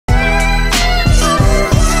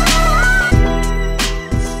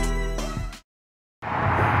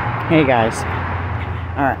Hey guys.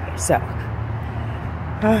 Alright, so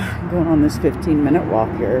I'm going on this 15-minute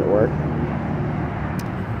walk here at work.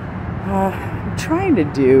 I'm trying to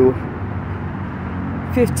do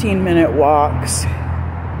 15-minute walks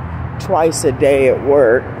twice a day at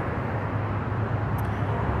work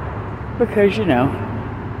because, you know,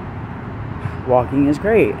 walking is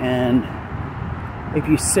great, and if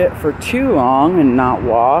you sit for too long and not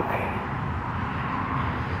walk,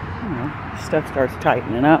 you know, stuff starts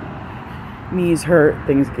tightening up. Knees hurt,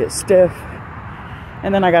 things get stiff.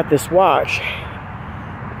 And then I got this watch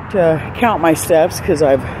to count my steps because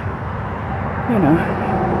I've, you know,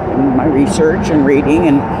 in my research and reading,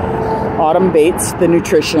 and Autumn Bates, the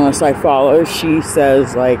nutritionist I follow, she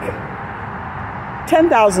says like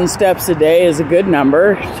 10,000 steps a day is a good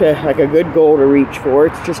number, to like a good goal to reach for.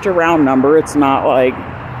 It's just a round number. It's not like,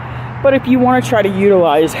 but if you want to try to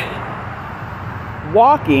utilize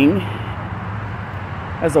walking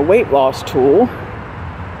as a weight loss tool,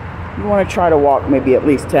 you want to try to walk maybe at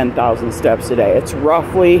least 10,000 steps a day. It's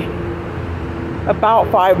roughly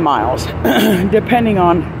about 5 miles, depending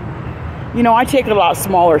on, you know, I take a lot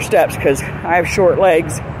smaller steps because I have short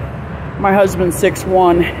legs. My husband's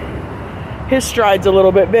 6'1", his stride's a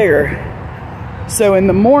little bit bigger. So in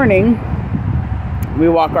the morning, we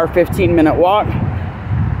walk our 15-minute walk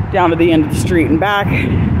down to the end of the street and back.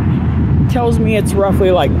 Tells me it's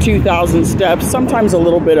roughly like 2,000 steps, sometimes a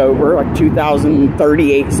little bit over, like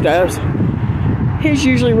 2,038 steps. His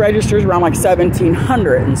usually registers around like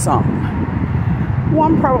 1,700 and something. Well,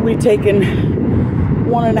 I'm probably taking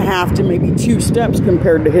 1.5 to maybe 2 steps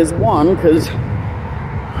compared to his one, because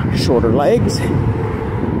shorter legs,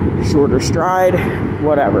 shorter stride,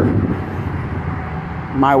 whatever.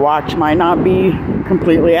 My watch might not be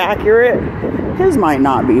completely accurate. His might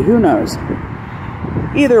not be, who knows?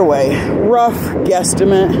 Either way, rough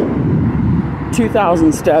guesstimate,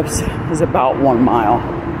 2,000 steps is about 1 mile.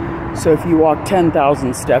 So if you walk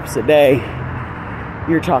 10,000 steps a day,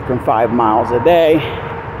 you're talking 5 miles a day.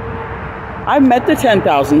 I've met the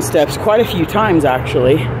 10,000 steps quite a few times,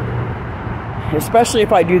 actually, especially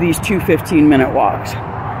if I do these 2 15-minute walks.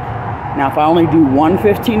 Now, if I only do one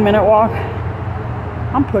 15-minute walk,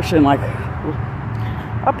 I'm pushing like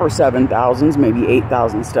upper 7,000s, maybe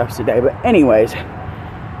 8,000 steps a day. But anyways,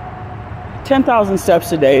 10,000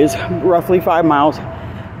 steps a day is roughly 5 miles.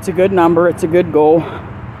 It's a good number. It's a good goal.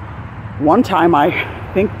 One time, I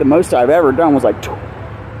think the most I've ever done was like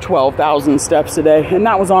 12,000 steps a day. And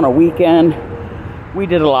that was on a weekend. We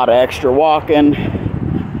did a lot of extra walking.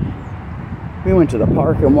 We went to the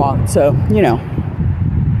park and walked. So, you know,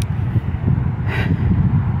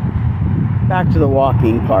 back to the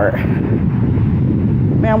walking part.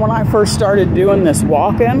 Man, when I first started doing this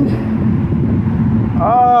walking,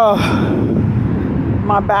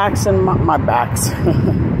 my backs and my backs.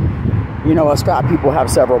 You know, us fat people have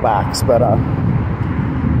several backs, but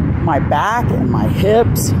my back and my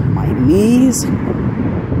hips, my knees,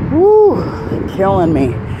 woo, killing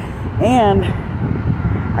me. And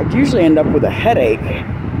I'd usually end up with a headache,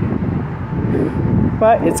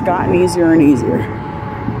 but it's gotten easier and easier.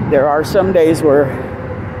 There are some days where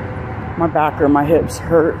my back or my hips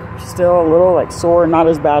hurt still a little, like sore, not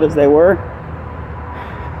as bad as they were.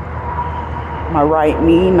 My right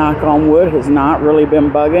knee, knock on wood, has not really been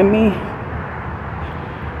bugging me.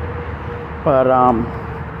 But,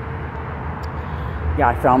 yeah,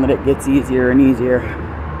 I found that it gets easier and easier.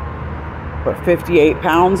 But 58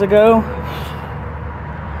 pounds ago,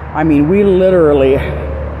 I mean, we literally,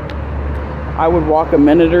 I would walk a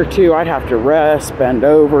minute or two. I'd have to rest, bend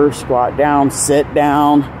over, squat down, sit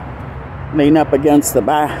down, lean up against the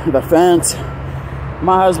fence.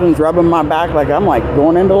 My husband's rubbing my back like I'm like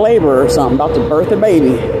going into labor or something, about to birth a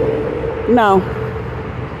baby. No,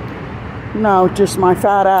 just my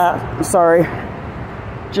fat ass. Sorry.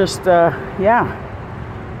 Just, yeah.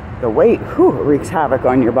 The weight, whew, it wreaks havoc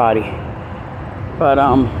on your body. But,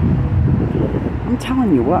 I'm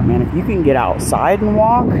telling you what, man, if you can get outside and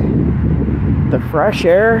walk, the fresh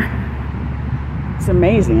air, it's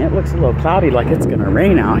amazing. It looks a little cloudy, like it's going to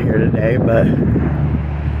rain out here today, but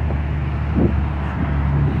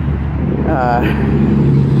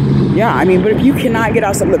yeah, I mean, but if you cannot get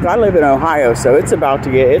outside, look, I live in Ohio, so it's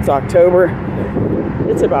October,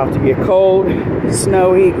 it's about to get cold,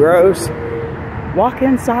 snowy, gross. Walk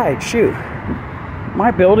inside, shoot. My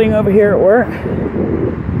building over here at work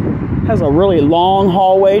has a really long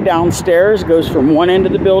hallway downstairs, goes from one end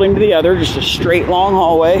of the building to the other, just a straight long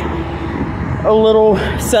hallway. A little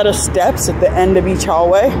set of steps at the end of each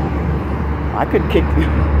hallway. I could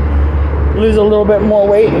lose a little bit more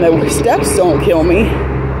weight and the steps don't kill me.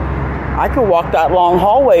 I could walk that long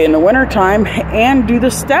hallway in the wintertime and do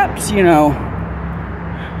the steps, you know,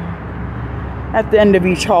 at the end of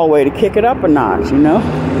each hallway to kick it up a notch, you know.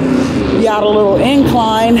 You add a little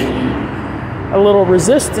incline, a little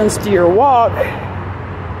resistance to your walk,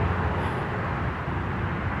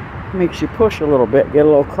 makes you push a little bit, get a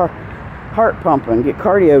little heart pumping, get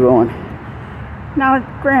cardio going. Now,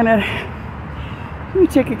 granted, we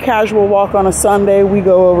take a casual walk on a Sunday. We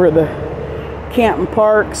go over to the Canton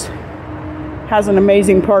Parks. Has an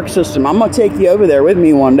amazing park system. I'm gonna take you over there with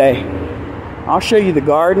me one day. I'll show you the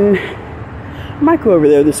garden. I might go over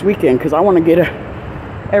there this weekend because I want to get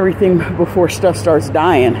everything before stuff starts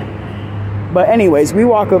dying. But anyways, we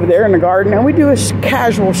walk over there in the garden and we do a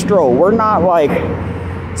casual stroll. We're not like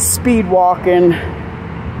speed walking,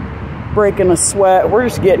 breaking a sweat. We're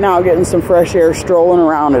just getting out, getting some fresh air, strolling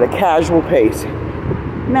around at a casual pace.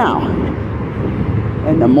 Now,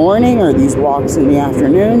 in the morning or these walks in the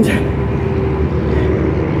afternoons,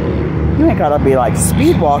 you ain't gotta be like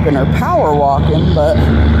speed walking or power walking, but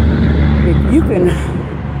if you can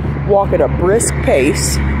walk at a brisk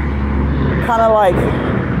pace, kind of like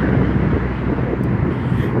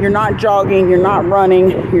you're not jogging, you're not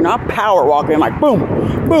running, you're not power walking, like boom,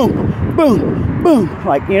 boom, boom, boom,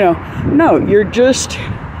 like, you know, no, you're just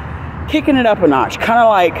kicking it up a notch, kind of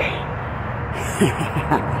like,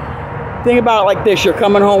 think about it like this. You're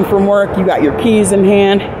coming home from work, you got your keys in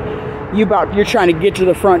hand, you're trying to get to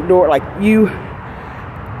the front door, like you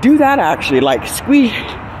do that actually, like squeeze,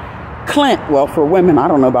 clench, well for women, I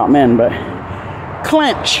don't know about men, but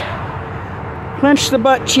clench the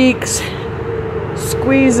butt cheeks,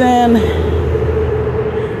 squeeze in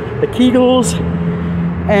the Kegels,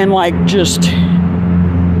 and like just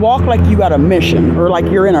walk like you got a mission, or like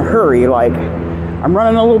you're in a hurry, like I'm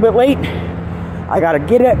running a little bit late, I gotta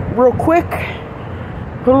get it real quick,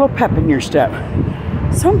 put a little pep in your step.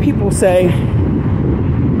 Some people say,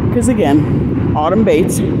 because again, Autumn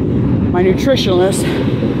Bates, my nutritionist,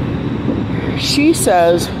 she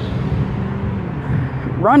says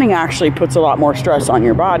running actually puts a lot more stress on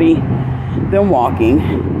your body than walking.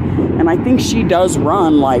 And I think she does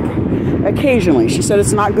run like occasionally. She said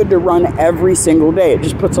it's not good to run every single day. It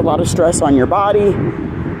just puts a lot of stress on your body.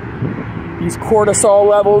 These cortisol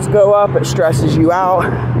levels go up, it stresses you out.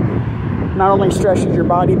 Not only stresses your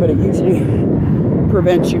body, but it usually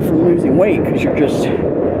prevents you from losing weight because you're just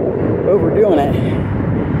overdoing it.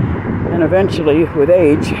 And eventually, with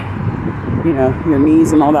age, you know, your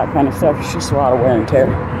knees and all that kind of stuff, it's just a lot of wear and tear.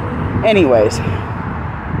 Anyways.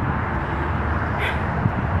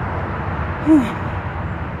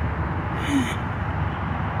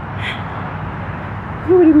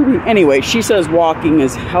 Anyway, she says walking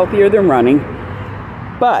is healthier than running.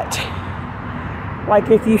 But, like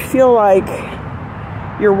if you feel like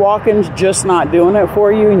your walking's just not doing it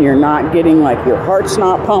for you and you're not getting, like your heart's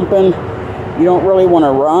not pumping, you don't really want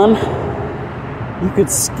to run, you could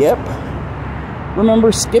skip.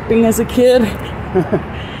 Remember skipping as a kid?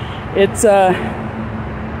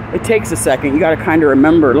 It takes a second. You got to kind of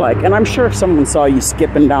remember, like, and I'm sure if someone saw you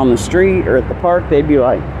skipping down the street or at the park, they'd be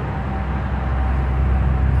like,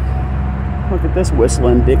 look at this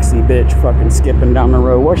whistling Dixie bitch fucking skipping down the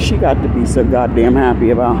road. What's she got to be so goddamn happy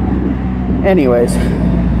about? Anyways.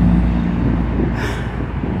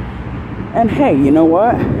 And hey, you know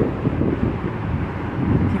what?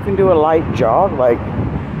 You can do a light jog. Like,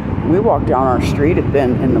 we walk down our street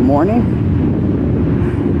in the morning.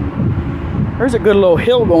 There's a good little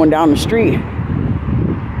hill going down the street.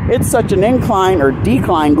 It's such an incline or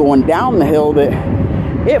decline going down the hill that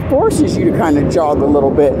it forces you to kind of jog a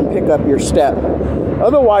little bit and pick up your step.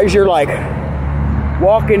 Otherwise, you're like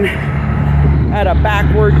walking at a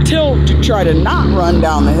backward tilt to try to not run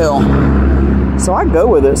down the hill. So I go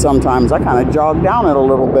with it sometimes. I kind of jog down it a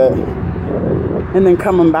little bit. And then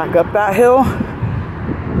coming back up that hill,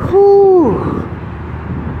 whew,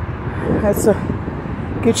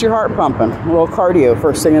 gets your heart pumping. A little cardio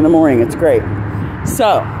first thing in the morning. It's great.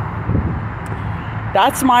 So,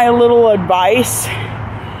 that's my little advice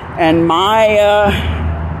and my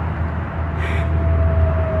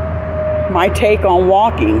take on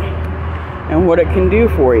walking and what it can do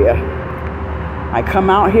for you. I come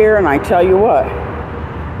out here and I tell you what,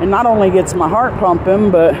 it not only gets my heart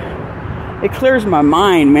pumping, but it clears my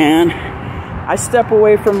mind, man. I step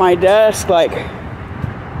away from my desk. Like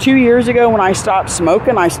 2 years ago when I stopped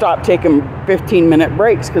smoking, I stopped taking 15-minute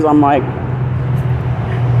breaks because I'm like,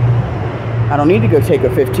 I don't need to go take a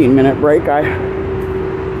 15-minute break.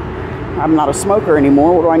 I'm not a smoker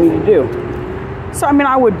anymore. What do I need to do? So, I mean,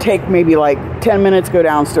 I would take maybe like 10 minutes, go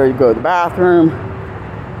downstairs, go to the bathroom,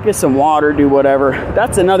 get some water, do whatever.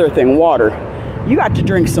 That's another thing, water. You got to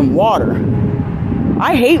drink some water.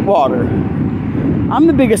 I hate water. I'm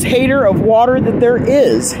the biggest hater of water that there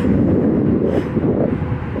is.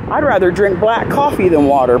 I'd rather drink black coffee than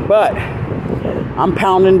water, but I'm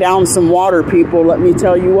pounding down some water, people. Let me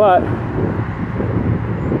tell you what.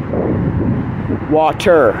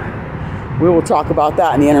 Water. We will talk about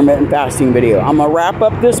that in the intermittent fasting video. I'm going to wrap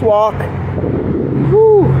up this walk.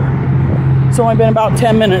 Whew. It's only been about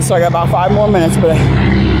 10 minutes, so I got about 5 more minutes, but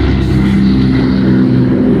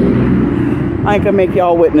I ain't gonna make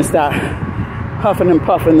y'all witness that huffing and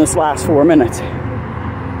puffing this last 4 minutes.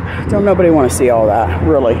 Don't nobody want to see all that,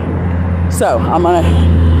 really. So I'm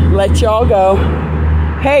gonna let y'all go.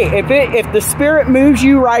 Hey, if the spirit moves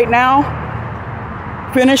you right now,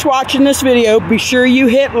 finish watching this video. Be sure you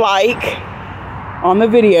hit like on the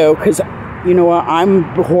video, because you know what? I'm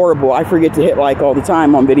horrible. I forget to hit like all the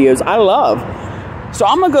time on videos I love. So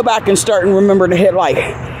I'm gonna go back and start and remember to hit like.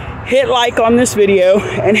 Hit like on this video,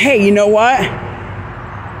 and hey, you know what?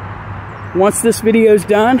 Once this video's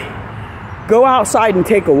done, go outside and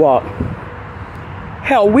take a walk.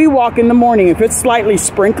 Hell, we walk in the morning. If it's slightly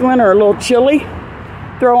sprinkling or a little chilly,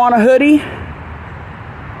 throw on a hoodie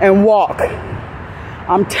and walk.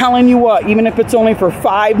 I'm telling you what, even if it's only for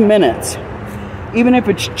 5 minutes, even if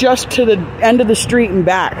it's just to the end of the street and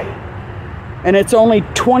back, and it's only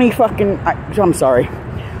 20 fucking, I'm sorry,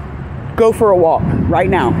 go for a walk right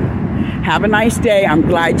now. Have a nice day. I'm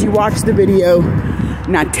glad you watched the video.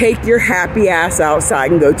 Now take your happy ass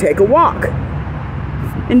outside and go take a walk.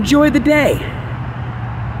 Enjoy the day.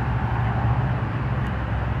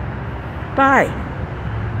 Bye.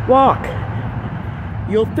 Walk.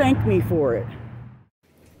 You'll thank me for it.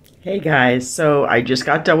 Hey guys, so I just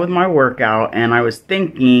got done with my workout and I was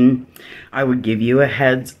thinking I would give you a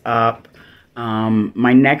heads up.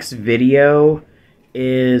 My next video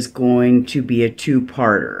is going to be a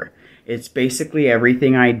 2-parter. It's basically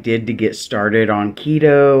everything I did to get started on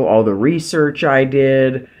keto, all the research I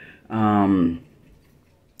did.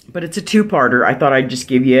 But it's a 2-parter. I thought I'd just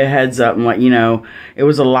give you a heads up and let you know. It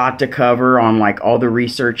was a lot to cover on like all the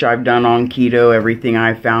research I've done on keto, everything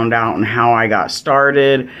I found out and how I got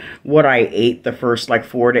started, what I ate the first like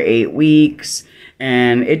 4 to 8 weeks.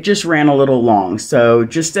 And it just ran a little long. So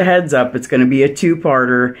just a heads up, it's going to be a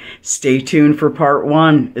 2-parter. Stay tuned for part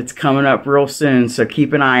 1. It's coming up real soon. So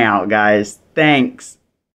keep an eye out, guys. Thanks.